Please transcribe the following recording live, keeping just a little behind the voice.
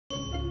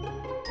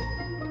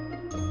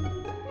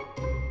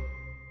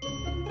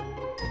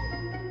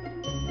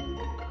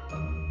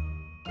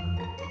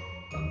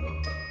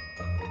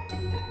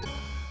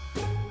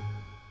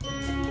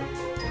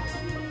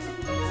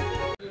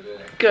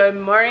Good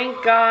morning,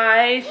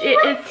 guys. It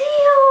is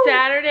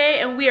Saturday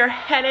and we are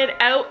headed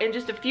out in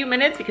just a few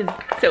minutes because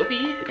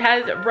Sophie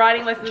has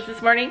riding lessons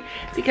this morning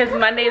because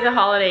Monday is a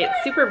holiday.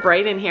 It's super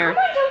bright in here.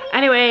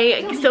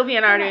 Anyway, Sophie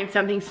and I are doing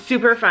something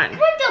super fun. Come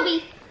on,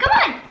 Toby. Come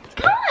on.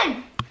 Come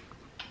on.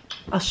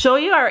 I'll show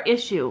you our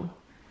issue.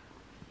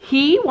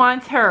 He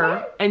wants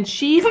her and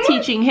she's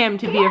teaching him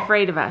to be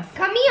afraid of us.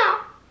 Come here.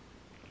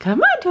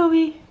 Come on,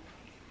 Toby.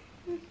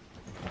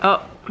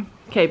 Oh.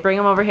 Okay, bring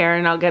him over here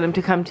and I'll get him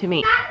to come to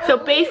me. So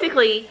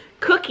basically,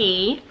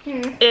 Cookie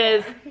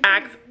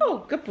acts,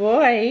 oh, good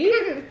boy.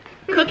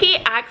 Cookie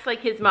acts like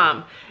his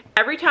mom.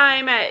 Every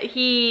time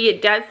he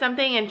does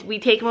something and we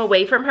take him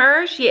away from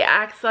her, she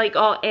acts like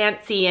all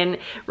antsy and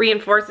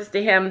reinforces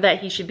to him that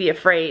he should be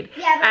afraid.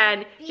 Yeah,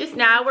 and just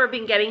now we've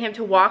been getting him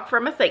to walk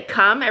from us, like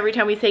come. Every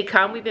time we say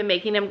come, we've been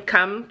making him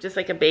come just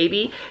like a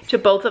baby to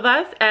both of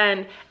us.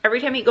 And every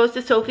time he goes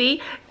to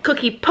Sophie,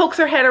 Cookie pokes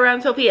her head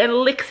around Sophie and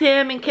licks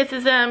him and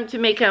kisses him to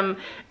make him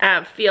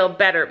feel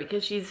better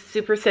because she's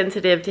super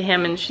sensitive to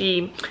him and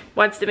she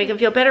wants to make him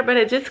feel better, but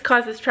it just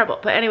causes trouble.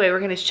 But anyway, we're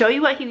gonna show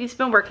you what he's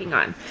been working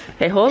on.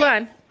 Okay, hold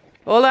on.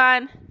 Hold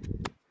on.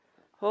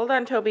 Hold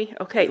on, Toby.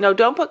 Okay, no,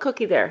 don't put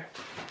Cookie there.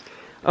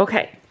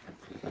 Okay.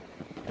 Come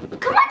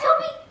on,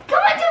 Toby. Come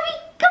on, Toby.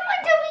 Come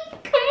on, Toby.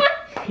 Come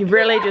on. He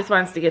really just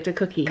wants to get to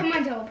Cookie. Come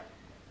on, Toby.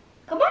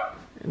 Come on.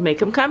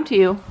 Make him come to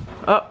you.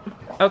 Oh,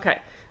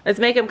 okay. Let's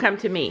make him come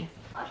to me.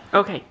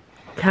 Okay.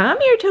 Come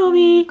here,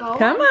 Toby.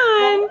 Come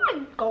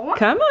on. Go on.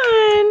 Come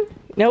on.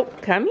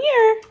 Nope, come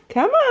here.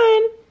 Come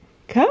on.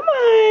 Come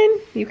on.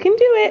 You can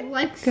do it.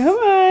 Come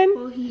on.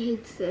 Oh, he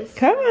hates this.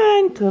 Come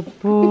on. Good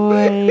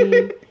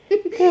boy.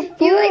 Good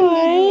boy. You like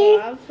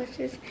love, which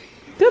is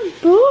good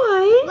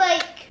boy.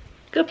 like.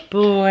 Good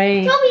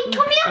boy. Toby,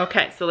 come here.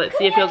 Okay, so let's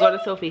see if he'll go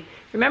to Sophie.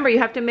 Remember, you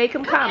have to make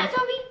him come. Come here,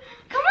 Toby.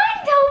 Come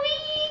on,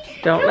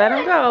 Toby. Don't let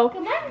him go.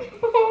 Come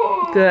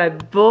on.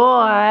 Good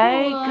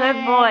boy.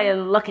 Good boy.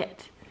 And look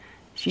it.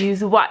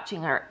 She's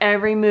watching our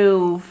every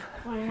move.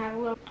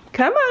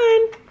 Come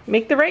on.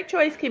 Make the right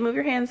choice. Okay, move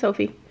your hand,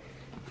 Sophie.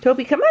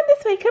 Toby, come on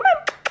this way. Come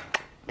on.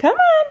 Come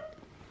on.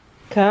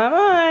 Come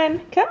on.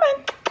 Come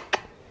on.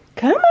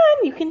 Come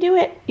on. You can do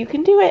it. You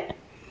can do it.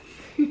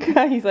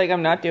 He's like,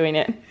 I'm not doing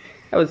it.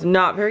 That was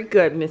not very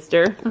good,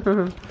 mister.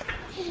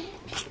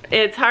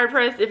 It's hard for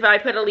us if I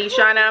put a leash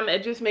on him.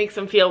 It just makes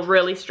him feel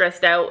really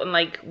stressed out and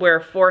like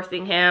we're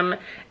forcing him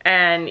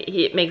and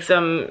it makes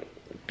him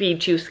be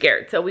too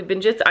scared. So I've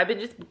been just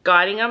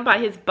guiding him by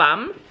his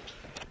bum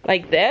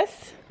like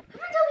this.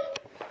 Come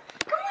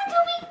on,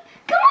 Toby.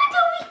 Come on,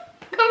 Toby.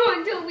 Come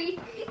on, Toby.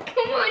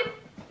 Come on.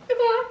 Come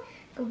on.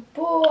 Good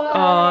boy.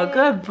 Oh,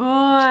 good boy.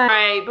 All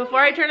right, before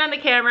I turned on the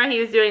camera, he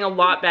was doing a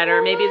lot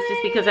better. Maybe it's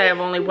just because I have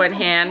only one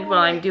hand while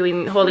I'm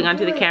holding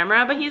onto the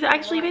camera, but he's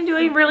actually been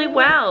doing really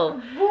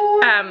well.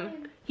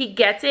 He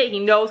gets it. He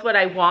knows what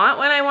I want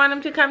when I want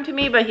him to come to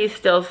me, but he's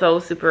still so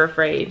super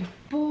afraid.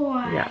 Boy.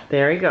 Yeah,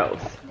 there he goes.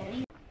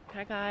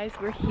 Hi guys,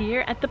 we're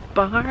here at the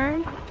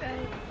barn.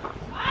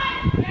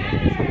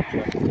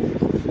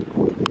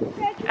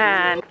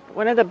 And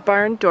one of the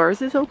barn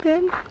doors is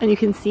open and you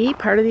can see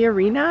part of the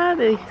arena.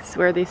 This is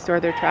where they store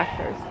their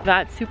tractors.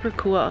 That's super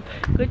cool.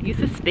 Good use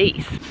of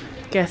space.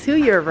 Guess who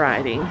you're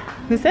riding?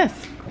 Who's this?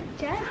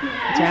 Jasmine.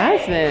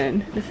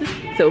 Jasmine. This is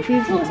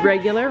Sophie's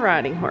regular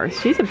riding horse.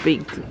 She's a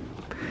big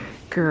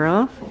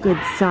girl, good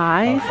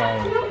size.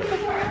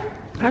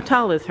 How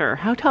tall is her?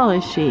 How tall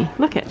is she?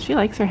 Look at, she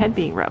likes her head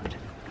being rubbed.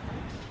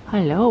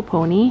 Hello,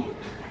 pony.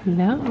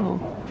 Hello.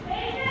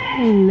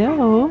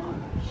 Hello.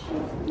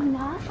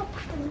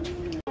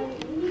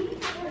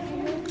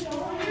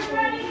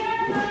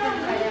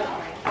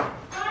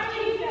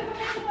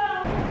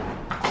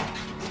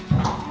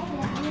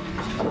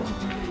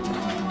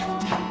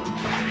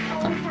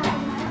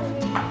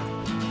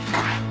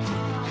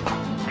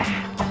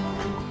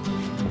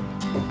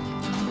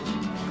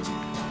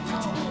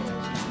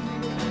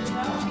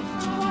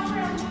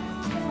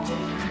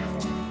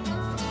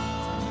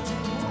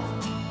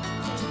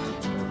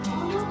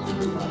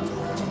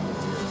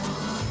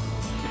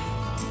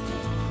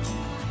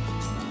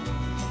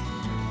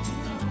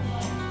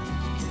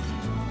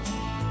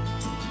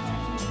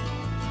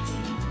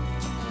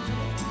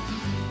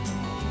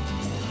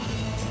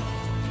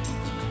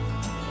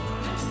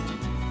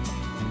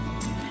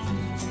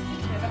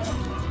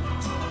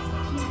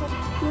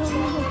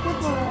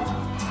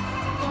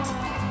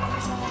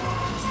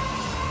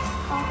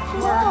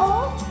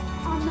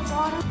 On the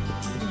bottom.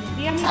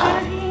 See how much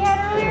energy he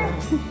had earlier?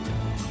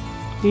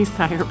 He's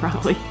tired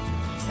probably. This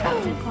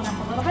one up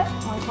a little bit.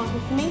 Want to close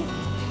this to me?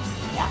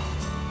 Yeah.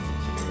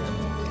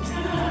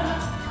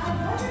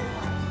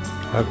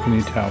 How can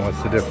you tell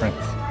what's the difference?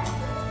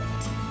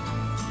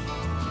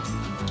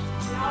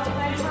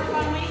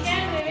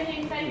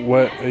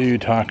 What are you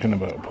talking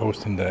about,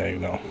 post and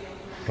diagonal?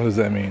 What does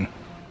that mean?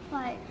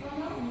 Like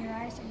when you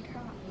rise and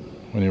trot.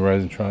 When you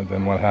rise and trot,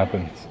 then what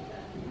happens?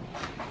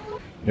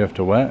 You have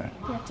to what?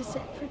 You have to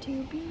sit for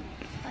 2 beats.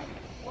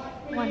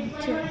 Like 1,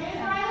 2,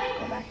 and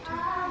go back to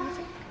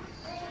rising.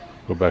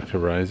 Go back to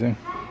rising?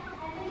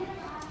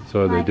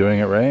 So are they doing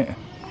it right?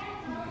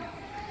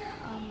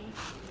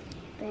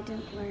 They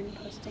didn't learn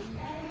posting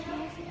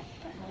yet,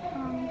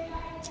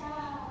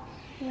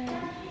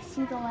 but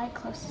see the leg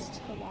closest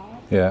to the wall?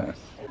 Yeah.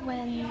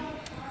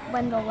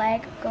 When the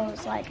leg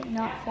goes like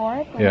not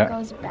forward, when it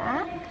goes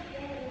back,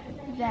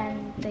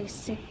 then they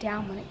sit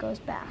down when it goes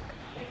back.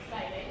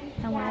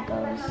 And when it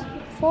goes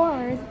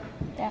forward,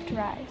 they have to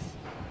rise.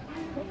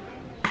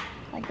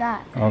 Like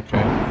that.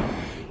 Okay.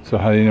 So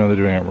how do you know they're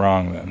doing it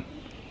wrong then?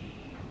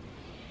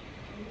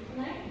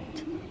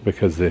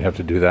 Because they have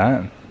to do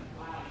that?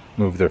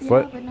 Move their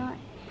foot? But not.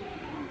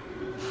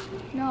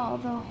 No,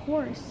 the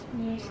horse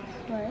moves his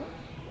foot.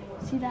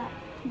 See that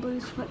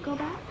Blue's foot go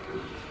back?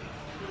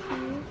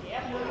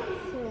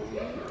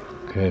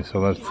 Okay, so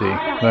let's see.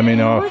 Let me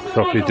know if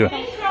Sophie's doing.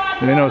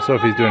 Let me know if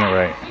Sophie's doing it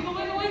right.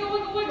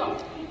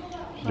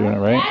 She's doing it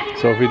right.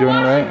 Sophie doing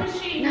it right?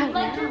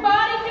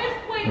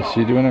 Is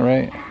she doing it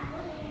right?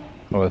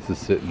 Oh, this is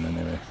sitting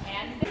anyway.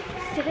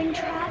 Sitting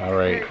trap. All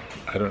right.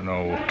 I don't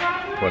know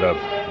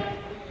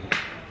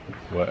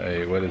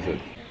what is it?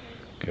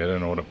 Okay, I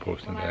don't know what a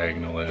posting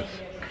diagonal is.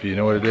 If you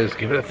know what it is,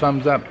 give it a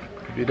thumbs up.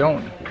 If you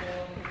don't,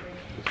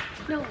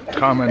 No,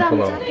 comment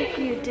below. Thumbs up if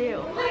you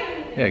do.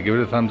 Yeah, give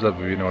it a thumbs up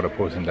if you know what a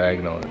posting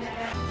diagonal is.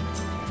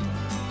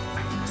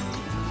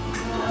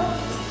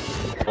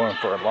 Going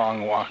for a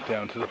long walk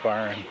down to the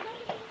barn.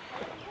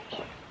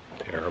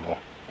 Terrible.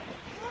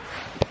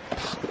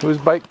 Whose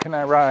bike can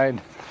I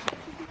ride?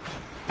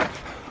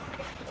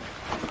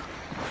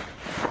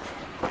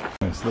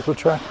 Nice little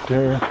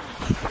tractor.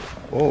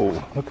 Whoa,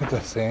 look at the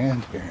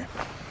sand here.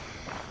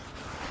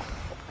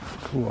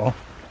 Cool.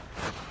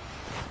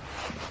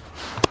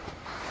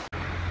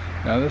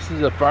 Now this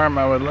is a farm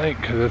I would like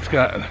because it's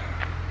got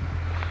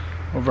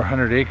over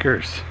 100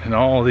 acres and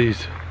all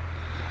these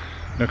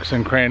nooks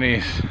and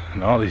crannies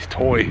and all these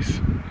toys.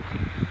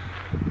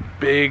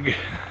 Big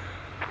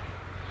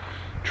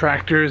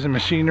tractors and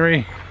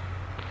machinery.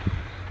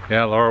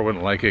 Yeah, Laura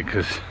wouldn't like it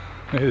because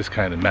it is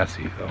kind of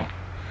messy though,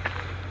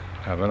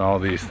 having all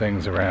these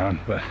things around,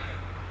 but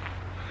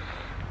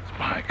it's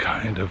my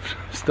kind of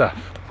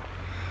stuff.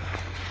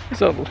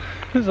 So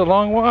this is a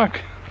long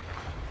walk.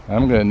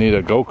 I'm gonna need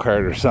a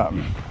go-kart or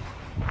something.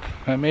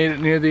 I made it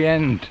near the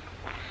end.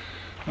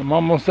 I'm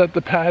almost at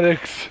the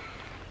paddocks.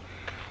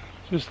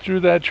 Just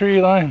through that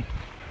tree line.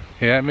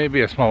 Yeah,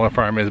 maybe a smaller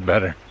farm is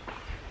better.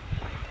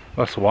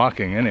 Less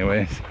walking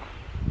anyways.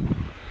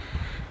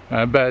 I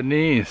have bad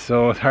knees,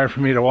 so it's hard for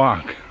me to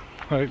walk.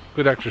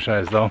 Good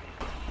exercise though.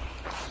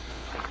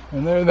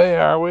 And there they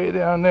are, way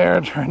down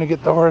there, trying to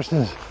get the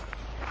horses.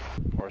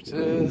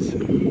 Horses.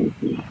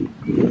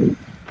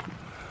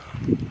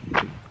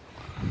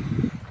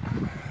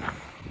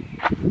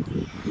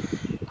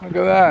 Look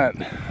at that.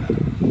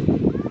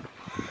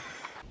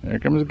 There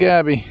comes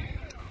Gabby.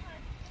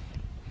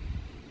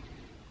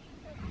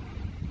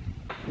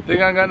 I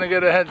think I'm gonna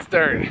get a head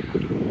start.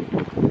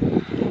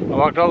 I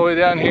walked all the way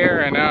down here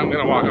and now I'm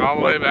gonna walk all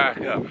the way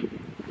back up.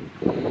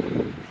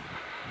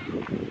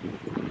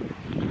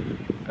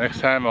 Next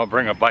time I'll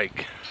bring a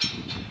bike.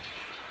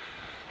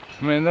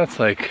 I mean, that's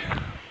like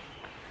a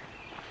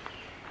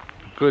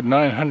good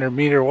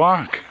 900-meter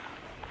walk.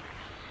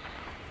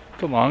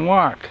 It's a long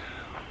walk.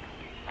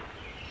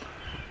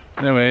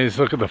 Anyways,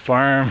 look at the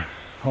farm,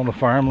 all the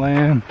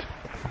farmland.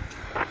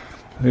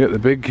 We got the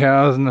big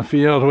cows in the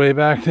field way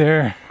back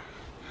there.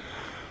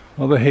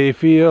 All the hay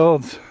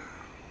fields.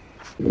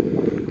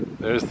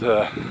 There's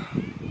the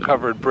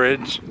covered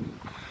bridge.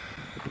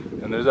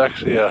 And there's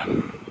actually a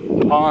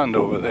pond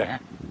over there.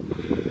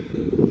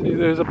 See,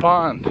 there's a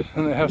pond.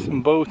 And they have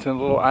some boats and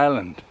a little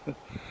island.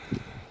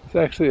 It's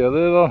actually a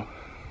little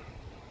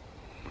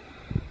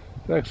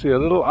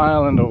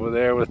island over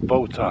there with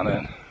boats on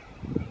it.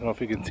 I don't know if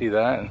you can see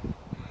that.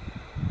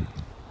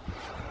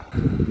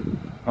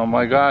 Oh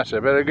my gosh, I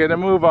better get a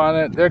move on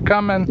it. They're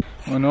coming.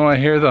 Oh no, I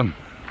hear them.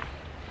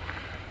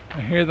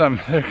 I hear them.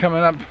 They're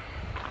coming up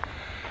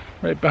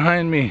right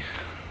behind me.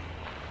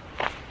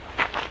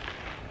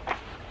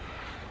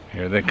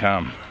 Here they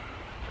come.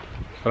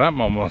 But I'm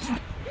almost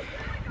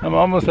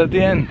at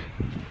the end.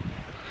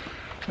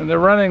 And they're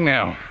running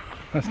now.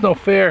 That's no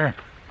fair.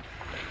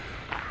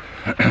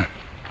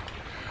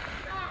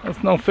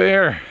 That's no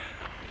fair.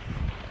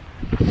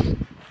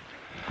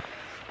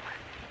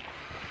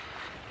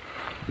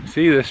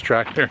 See this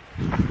tractor?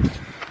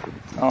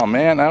 Oh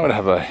man, I would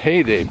have a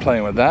heyday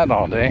playing with that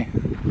all day.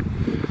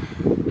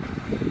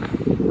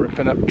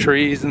 Ripping up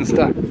trees and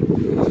stuff.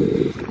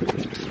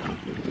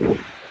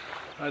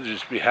 I'd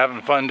just be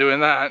having fun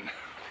doing that.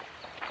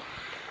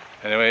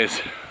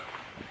 Anyways,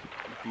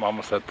 I'm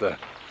almost at the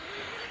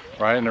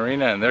riding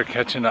arena and they're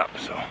catching up,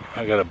 so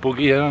I gotta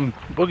boogie on.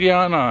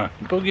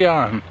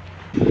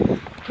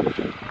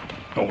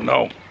 Oh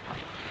no.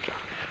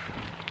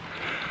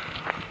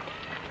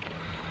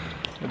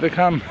 Here they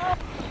come.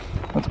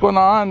 What's going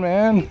on,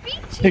 man?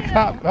 He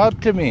caught up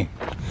to me.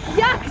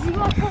 Yeah, because you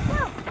want to pull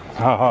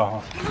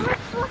out.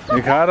 Oh,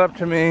 you caught up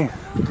to me.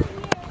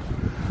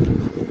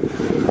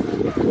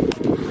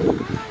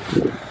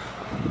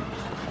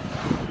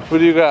 What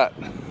do you got?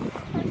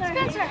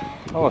 Spencer.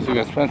 Oh, so you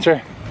got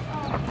Spencer.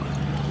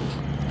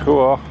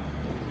 Cool.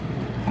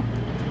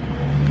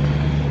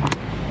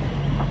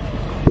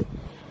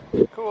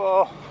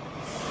 Cool.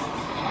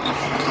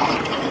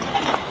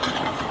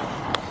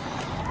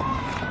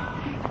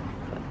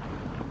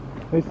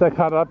 At least I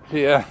caught up to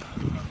you.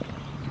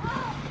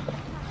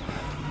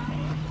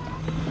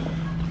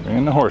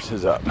 Bringing the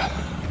horses up.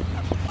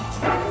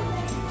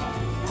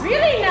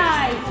 Really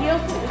nice.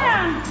 Heels to the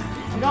ground.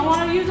 You don't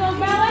want to use those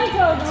ballet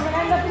toes. We're going to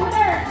end up in the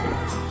dirt.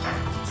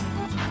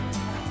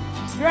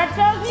 Stretch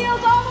those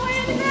heels all the way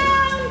to the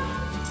ground.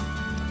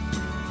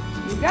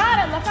 You got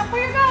it. Look up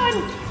where you're going.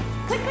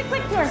 Click, click,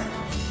 click to her.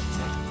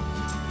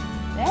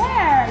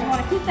 There. You want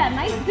to keep that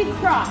nice big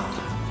trot.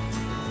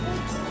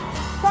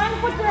 Try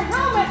and put your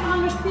helmet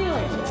on the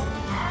ceiling.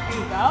 There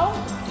you go.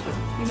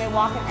 You may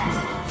walk it back.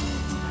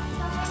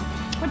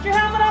 Put your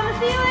helmet on the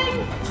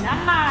ceiling.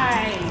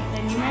 Nice.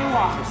 And you may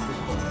walk.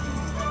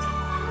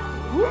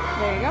 Whoop,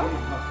 there you go.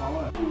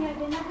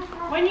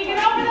 When you get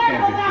over there,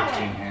 go that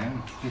way.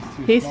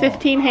 He's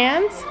 15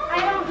 hands? I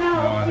don't know.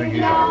 Oh, I think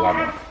he's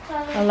at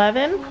 11.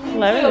 11?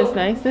 11 is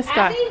nice. This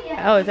guy.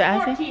 Oh, is it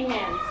Azzy? 14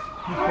 hands.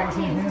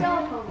 14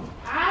 still.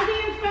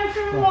 Azzy and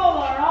Spencer and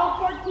Lola are all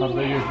 14 hands. How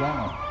big is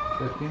that?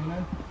 15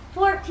 then?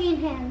 14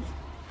 hands.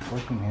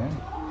 14 hands?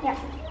 Yeah.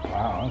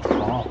 Wow, that's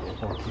small for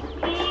 14. 15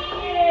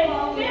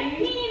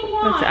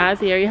 That's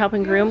Azzy. Are you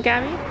helping groom,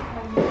 Gabby?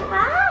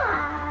 Hi.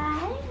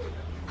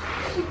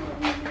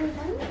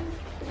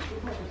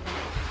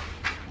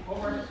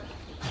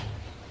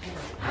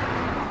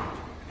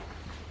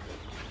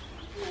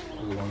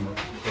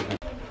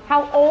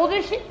 How old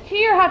is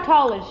she or how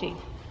tall is she?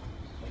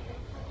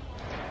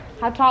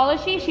 How tall is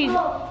she? She's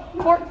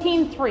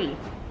 14'3".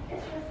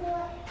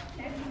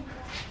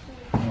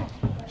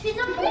 She's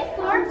only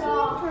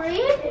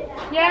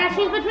 14'3". Yeah,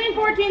 she's between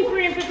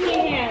 14'3" and 15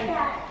 hands.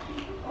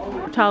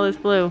 How tall is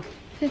Blue?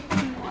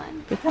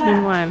 15'1".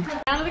 15'1".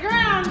 Down to the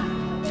ground.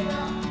 The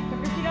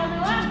quicker she does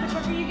her laps, the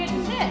quicker you get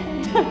to sit.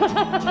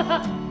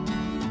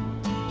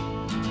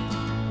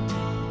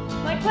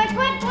 Click, click,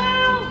 click,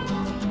 Blue.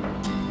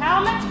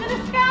 Helmets to the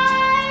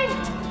sky.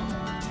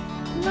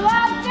 The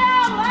laps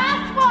down.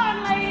 Last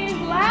one, ladies.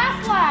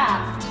 Last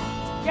lap.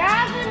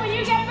 Jasmine, when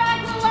you get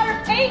back to the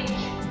letter H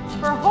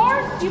for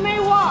horse, you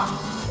may walk.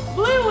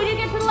 Blue, when you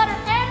get to the letter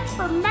M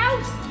for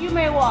mouse, you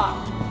may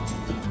walk.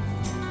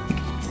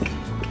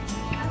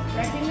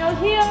 Stretching those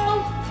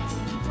heels.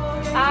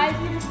 Eyes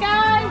to the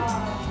sky.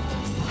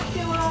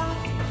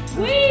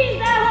 Squeeze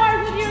that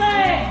horse with your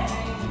legs.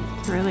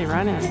 It's really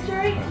running. It's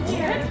right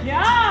here. Good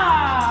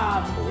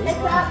job. It's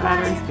up.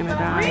 Battery's gonna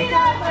die. Read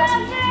up,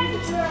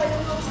 Jasmine.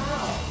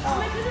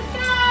 Helmet to the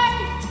sky.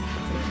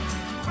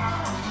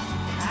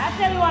 That's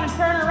it. We want to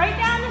turn her right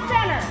down the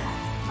center.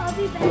 I'll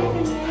be back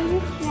in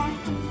later.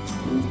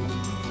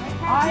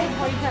 Eyes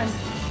before you turn.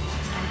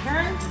 And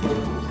turn.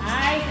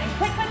 Eyes. And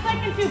click, click,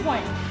 click, and 2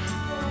 points.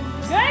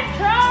 Good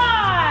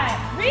trot.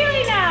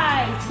 Really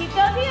nice. Keep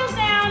those heels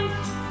down.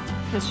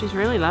 Because she's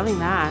really loving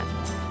that.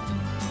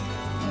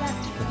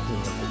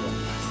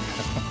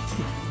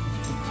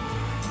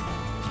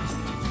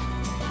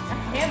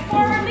 Hip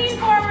forward, lean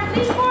forward,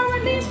 lean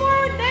forward, lean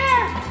forward.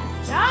 There.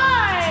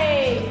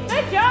 Nice.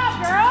 Good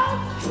job,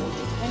 girls.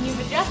 And you've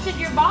adjusted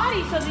your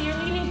body so that you're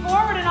leaning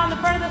forward and on the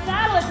front of the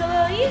saddle. It's a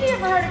little easier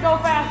for her to go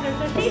faster.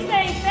 So she's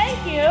saying thank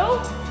you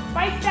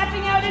by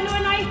stepping out into a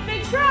nice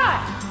big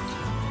trot.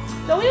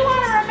 So we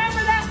want to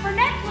remember that for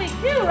next week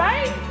too,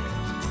 right?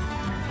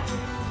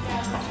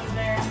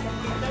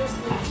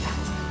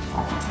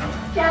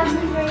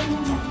 Jasmine, right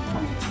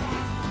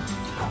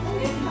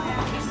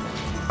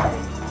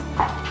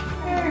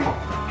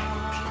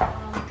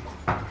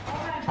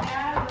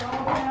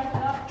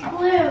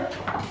Blue.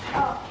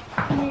 Oh,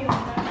 new.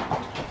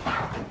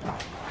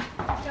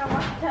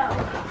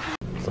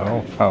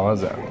 So, how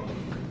was it?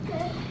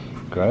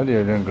 Good,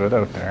 you're doing good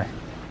out there.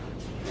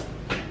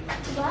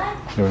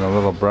 What? Doing a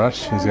little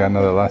brush. He's got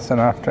another lesson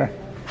after.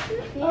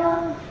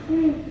 Yeah.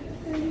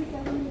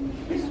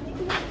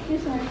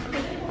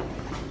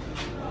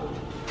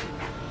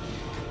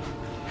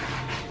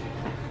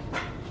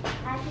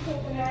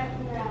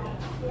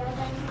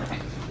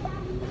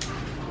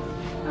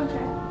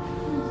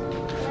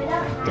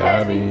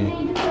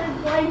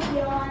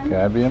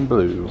 Gabby and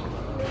Blue.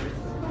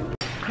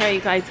 Alright,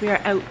 you guys, we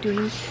are out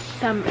doing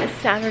some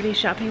Saturday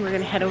shopping. We're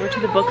going to head over to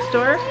the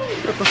bookstore.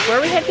 But before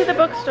we head to the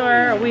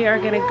bookstore, we are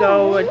going to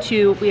go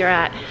to, we are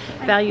at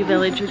Value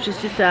Village, which is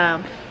just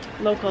a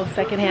local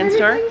secondhand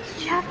store.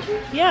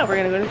 Chapters? Yeah, we're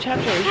going to go to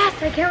Chapters.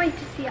 Yes, I can't wait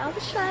to see all the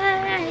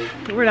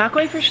Schleich. We're not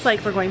going for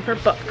Schleich, we're going for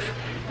books.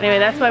 Anyway,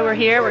 that's why we're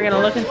here. We're going to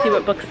look and see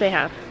what books they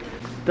have.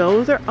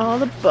 Those are all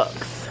the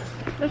books.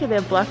 Look at, they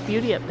have Black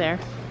Beauty up there.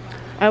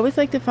 I always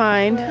like to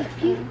find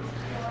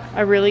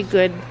a really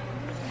good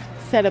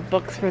set of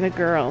books for the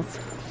girls.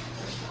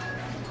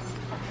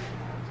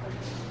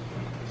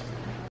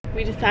 We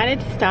we decided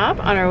to stop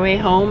on our way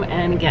home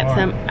and get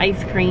some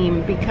ice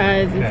cream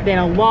because it's been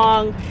a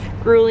long,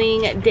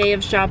 grueling day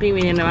of shopping.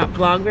 We did not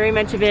vlog very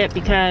much of it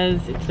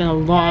because it's been a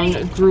long,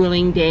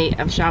 grueling day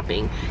of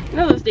shopping. You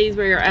know those days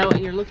where you're out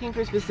and you're looking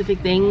for specific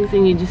things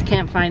and you just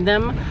can't find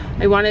them?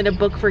 I wanted a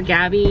book for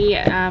Gabby,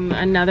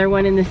 another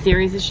one in the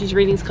series that she's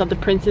reading is called The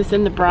Princess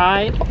and the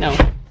Bride. No,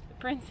 The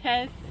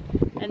Princess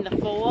and the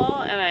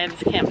Fool, and I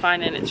just can't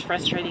find it. It's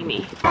frustrating me.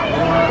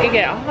 You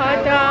get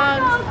hot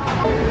dogs.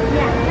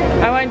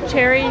 I want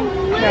cherry,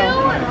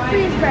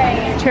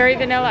 cherry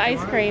vanilla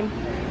ice cream.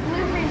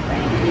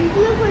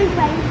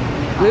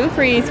 Blue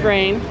freeze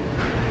brain.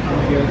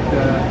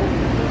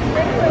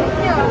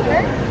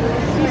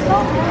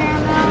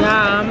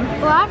 Yum.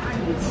 Black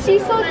sea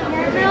salt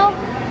caramel.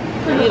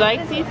 Do you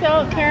like sea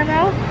salt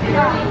caramel?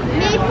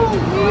 Maple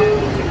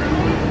rouge.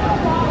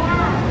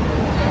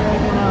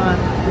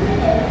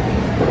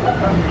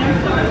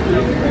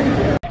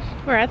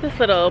 We're at this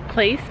little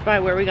place by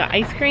where we got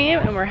ice cream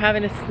and we're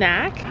having a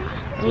snack.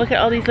 And look at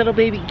all these little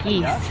baby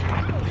geese.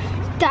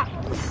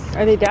 Ducks.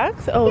 Are they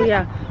ducks? Oh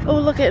yeah. Oh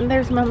look at, and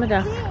there's Mama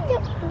Duck.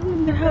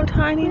 Look at how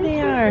tiny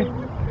they are.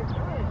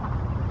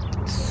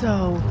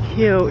 So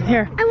cute.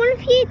 Here. I want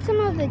to feed some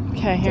of the.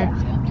 Okay, here.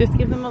 Just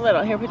give them a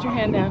little. Here, put your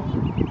hand down.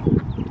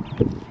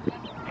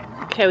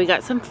 Okay, we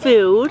got some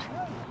food.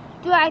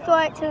 Do I throw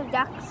it to the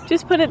ducks?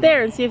 Just put it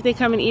there and see if they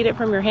come and eat it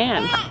from your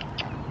hand.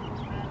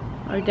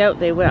 I doubt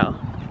they will.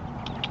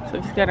 So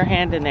we've just got our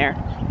hand in there.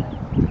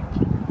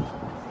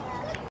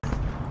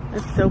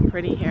 It's so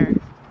pretty here.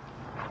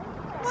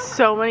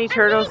 So many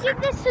turtles. I'm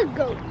gonna give this to the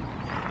goat.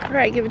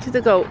 Alright, give it to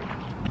the goat.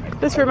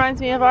 This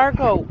reminds me of our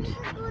goat.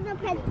 I'm gonna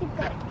pet the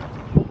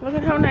goat. Look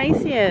at how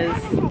nice he is.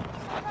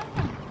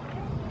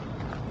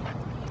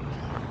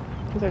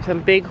 Those are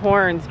some big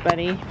horns,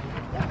 buddy.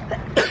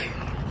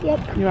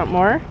 Yep. You want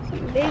more?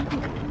 Some big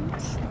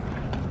ones.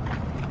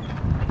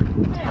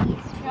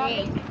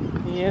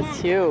 He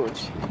is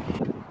huge.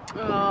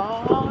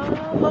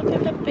 Oh, look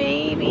at the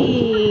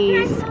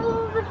babies. Can I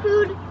throw the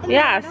food in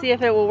Yeah, see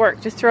if it will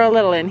work. Just throw a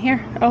little in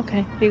here.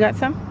 Okay, you got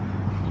some?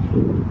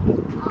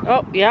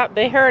 Oh, yeah,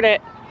 they heard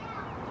it.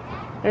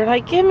 They're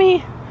like, give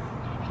me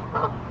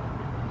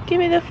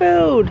the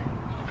food.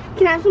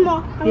 Can I have some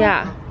more?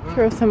 Yeah,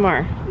 throw some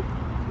more.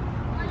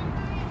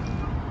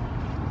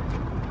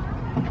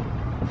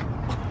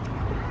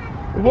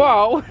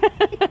 Whoa.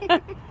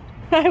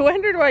 I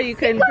wondered why you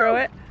couldn't throw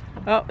it.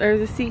 Oh,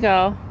 there's a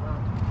seagull.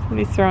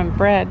 He's throwing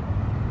bread.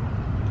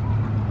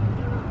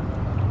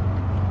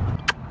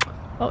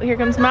 Oh, here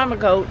comes Mama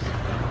Goat.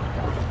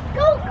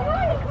 Go, come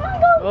on,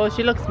 go. Oh,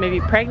 she looks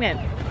maybe pregnant.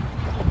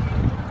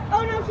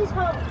 Oh no, she's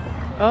home.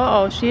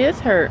 Oh, she is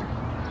hurt.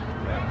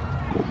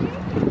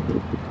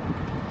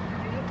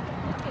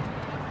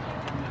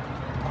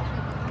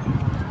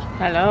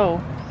 Hello.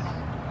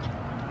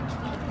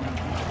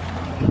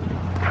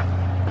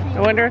 I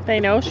wonder if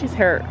they know she's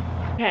hurt.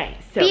 Okay,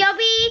 so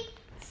B.O.B.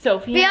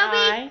 Sophie and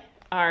I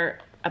are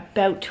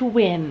about to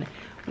win.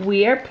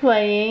 We are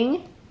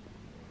playing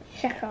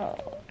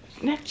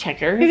not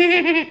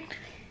checkers.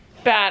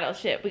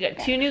 Battleship. We got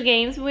 2 new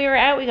games when we were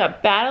out. We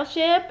got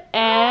Battleship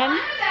and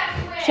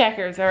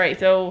checkers. All right,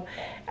 so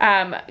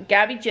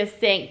Gabby just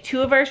sank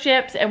 2 of our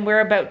ships and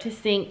we're about to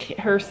sink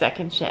her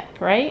 2nd ship,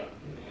 right?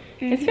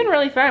 It's been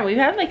really fun. We've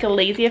had like a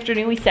lazy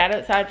afternoon. We sat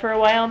outside for a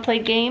while and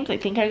played games. I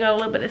think I got a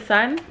little bit of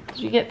sun. Did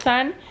you get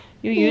sun?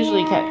 You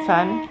usually get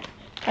sun.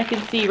 I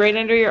can see right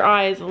under your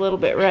eyes a little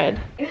bit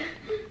red.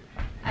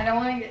 I don't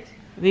want to get.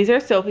 These are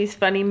Sophie's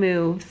funny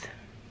moves.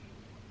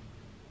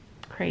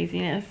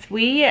 Craziness.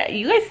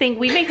 You guys think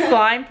we make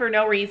slime for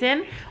no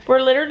reason?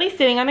 We're literally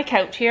sitting on the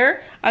couch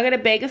here. I got a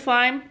bag of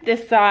slime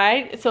this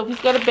side. Sophie's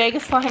got a bag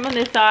of slime on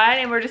this side,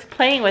 and we're just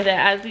playing with it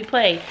as we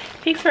play. It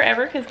takes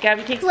forever because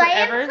Gabby takes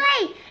forever.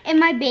 Play. And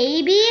my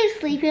baby is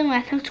sleeping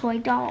with her toy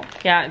doll.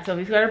 Yeah, and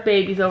Sophie's got her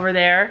babies over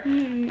there.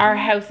 Our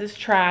house is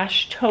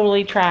trashed,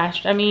 totally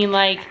trashed. I mean,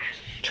 like,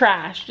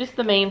 trash, just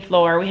the main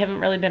floor. We haven't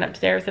really been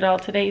upstairs at all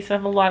today, so I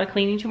have a lot of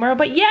cleaning tomorrow.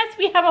 But yes,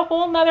 we have a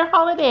whole nother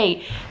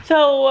holiday.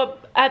 So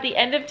at the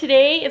end of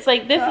today, it's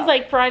like, this is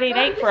like Friday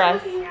night for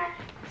us.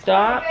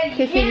 Stop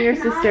kicking your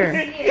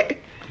sister.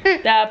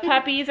 The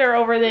puppies are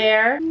over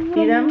there.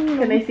 See them?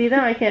 Can they see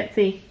them? I can't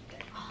see.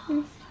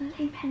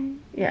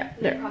 Yeah,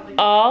 they're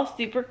all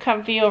super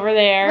comfy over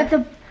there. With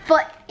a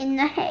foot in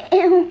the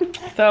hand.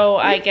 So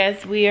I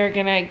guess we are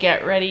gonna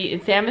get ready.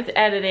 And Sam is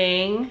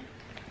editing.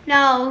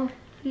 No,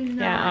 he's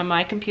not. Yeah, on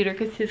my computer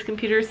because his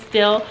computer is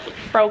still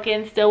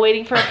broken, still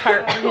waiting for a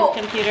part for his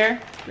computer,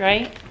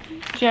 right?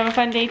 Did you have a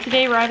fun day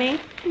today, riding?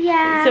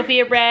 Yeah.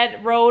 Sophia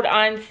rode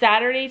on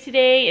Saturday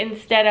today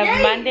instead of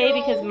Monday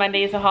because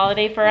Monday is a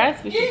holiday for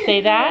us. We should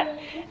say that.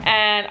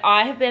 And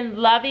I have been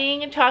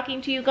loving talking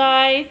to you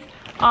guys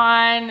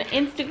on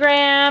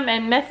Instagram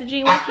and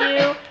messaging with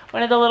you.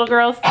 One of the little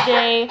girls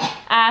today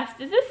asked,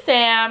 is this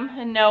Sam?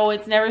 And no,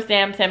 it's never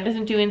Sam. Sam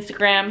doesn't do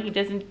Instagram. He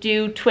doesn't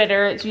do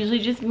Twitter. It's usually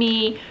just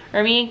me,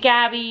 or me and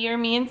Gabby, or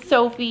me and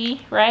Sophie,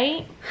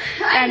 right?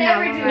 I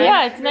never do.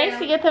 Yeah, it's nice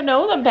to get to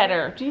know them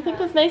better. Do you think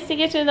it's nice to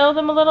get to know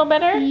them a little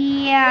better?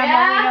 Yeah,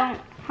 but we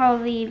don't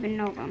hardly even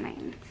know their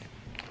names.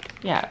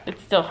 Yeah,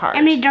 it's still hard.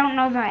 And we don't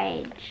know their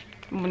age.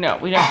 No,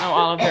 we don't know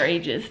all of their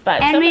ages,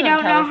 but And some we of them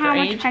don't tell know us how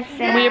their much age. text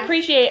they And we have.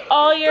 appreciate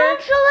all your...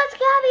 Don't show us,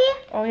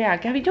 Gabby. Oh yeah,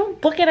 Gabby,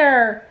 don't look at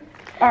our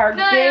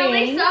No, I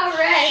only game. saw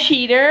red.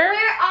 Cheater.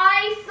 Where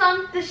I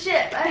sunk the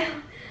ship. I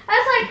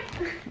was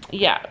like...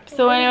 Yeah,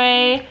 so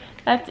anyway,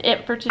 that's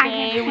it for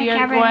today. We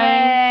are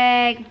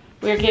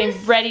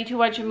getting ready to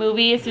watch a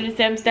movie. As soon as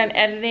Sam's done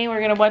editing,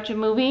 we're gonna watch a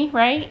movie,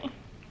 right?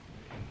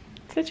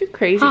 Such a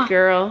crazy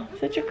girl.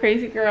 Such a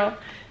crazy girl.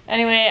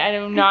 Anyway, I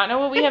do not know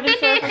what we have in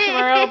store for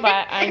tomorrow,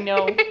 but I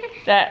know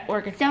that we're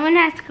gonna... Someone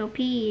has to go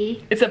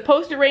pee. It's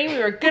supposed to rain. We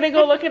were gonna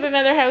go look at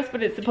another house,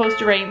 but it's supposed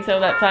to rain,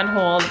 so that's on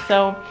hold.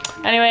 So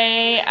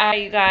anyway,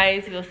 you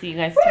guys, we'll see you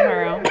guys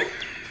tomorrow.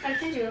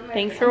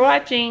 Thanks for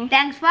watching.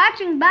 Thanks for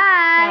watching.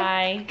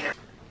 Bye.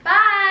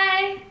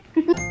 Bye.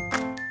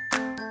 Bye.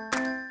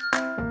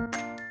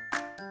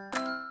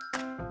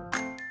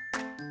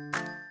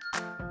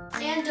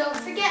 And don't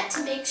forget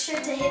to make sure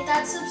to hit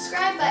that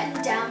subscribe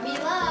button down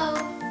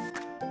below.